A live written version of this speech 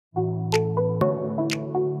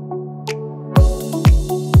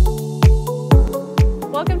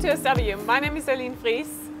to SW. My name is Aline Fries.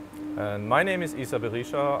 And my name is Isa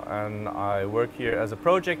Berisha, and I work here as a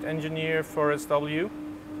project engineer for SW.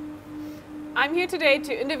 I'm here today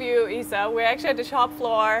to interview Isa. We're actually at the shop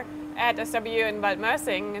floor at SW in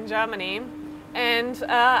Waldmersing in Germany. And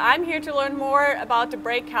I'm here to learn more about the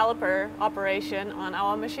brake caliper operation on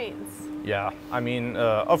our machines. Yeah, I mean,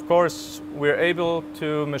 of course, we're able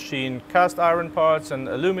to machine cast iron parts and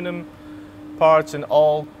aluminum parts in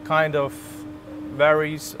all kind of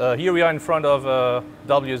varies. Here we are in front of a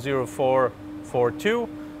W0442.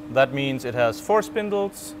 That means it has 4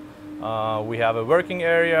 spindles. We have a working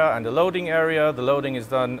area and a loading area. The loading is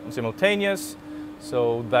done simultaneous.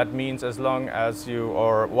 So that means as long as you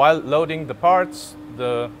are, while loading the parts,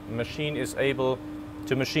 the machine is able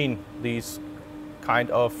to machine these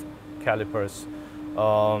kind of calipers.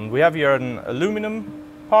 We have here an aluminum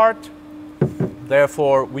part.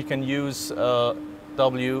 Therefore, we can use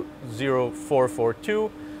W0442.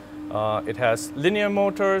 It has linear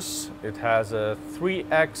motors, it has a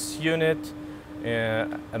 3X unit,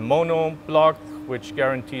 a mono block which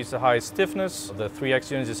guarantees a high stiffness. The 3X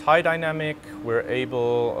unit is high dynamic. We're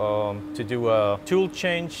able to do a tool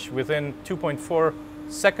change within 2.4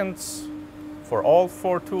 seconds for all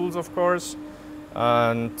 4 tools, of course.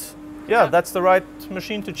 And yeah, that's the right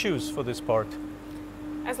machine to choose for this part.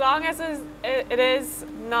 As long as it is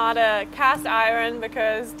not a cast iron,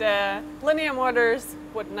 because the linear motors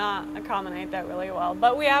would not accommodate that really well.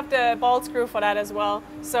 But we have the bolt screw for that as well.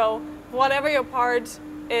 So whatever your part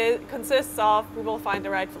consists of, we will find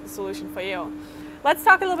the right solution for you. Let's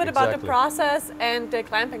talk a little bit about the process and the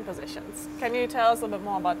clamping positions. Can you tell us a little bit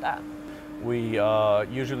more about that? We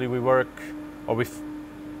usually we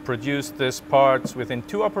produce these parts within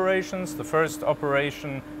 2 operations. The first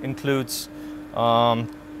operation includes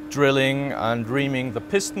drilling and reaming the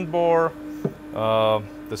piston bore, the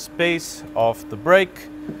space of the brake,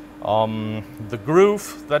 the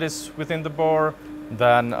groove that is within the bore,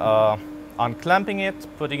 then unclamping it,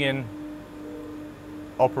 putting in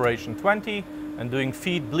operation 20, and doing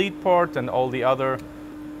feed bleed part and all the other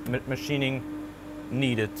machining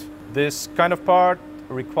needed. This kind of part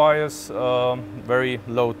requires very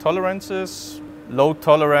low tolerances, low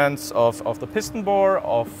tolerance of the piston bore,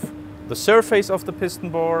 of the surface of the piston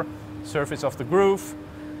bore, surface of the groove,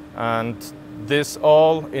 and this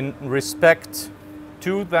all in respect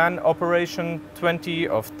to then operation 20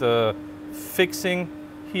 of the fixing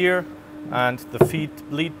here and the feed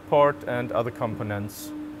bleed part and other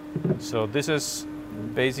components. So this is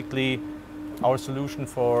basically our solution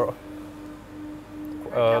for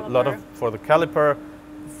for the caliper,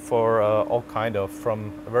 for all kind of,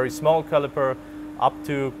 from a very small caliper up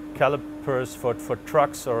to calipers for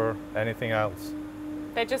trucks or anything else.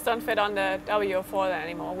 They just don't fit on the W04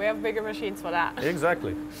 anymore. We have bigger machines for that.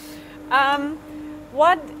 Exactly.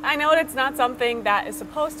 I know it's not something that is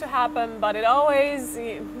supposed to happen, but it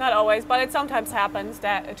sometimes happens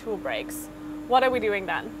that a tool breaks. What are we doing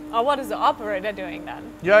then? Or what is the operator doing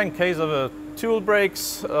then? Yeah, in case of a tool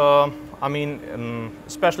breaks, I mean,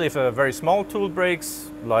 especially if a very small tool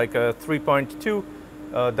breaks, like a 3.2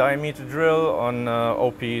 diameter drill on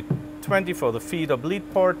OP20 for the feed or bleed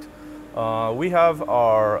part, we have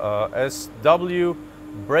our SW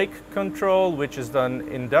brake control, which is done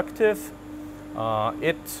inductive.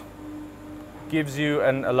 It gives you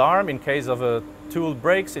an alarm in case of a tool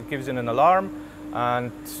breaks. It gives you an alarm,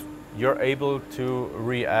 and you're able to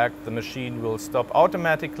react. The machine will stop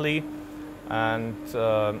automatically, and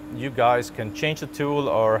you guys can change the tool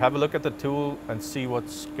or have a look at the tool and see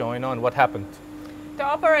what's going on, what happened. The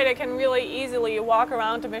operator can really easily walk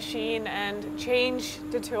around the machine and change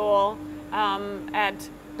the tool at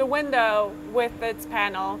the window with its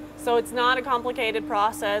panel. So it's not a complicated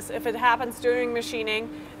process. If it happens during machining,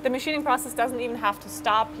 the machining process doesn't even have to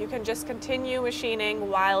stop. You can just continue machining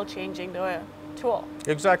while changing the tool.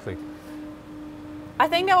 Exactly. I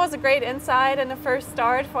think that was a great insight and a first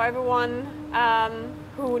start for everyone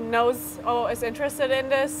who knows or is interested in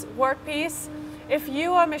this workpiece. If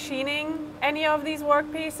you are machining any of these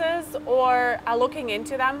workpieces or are looking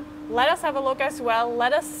into them, let us have a look as well.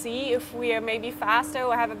 Let us see if we are maybe faster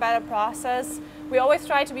or have a better process. We always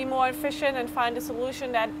try to be more efficient and find a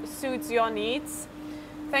solution that suits your needs.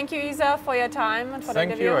 Thank you, Isa, for your time and for the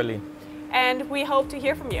interview. Thank you, Aline. And we hope to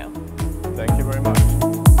hear from you. Thank you very much.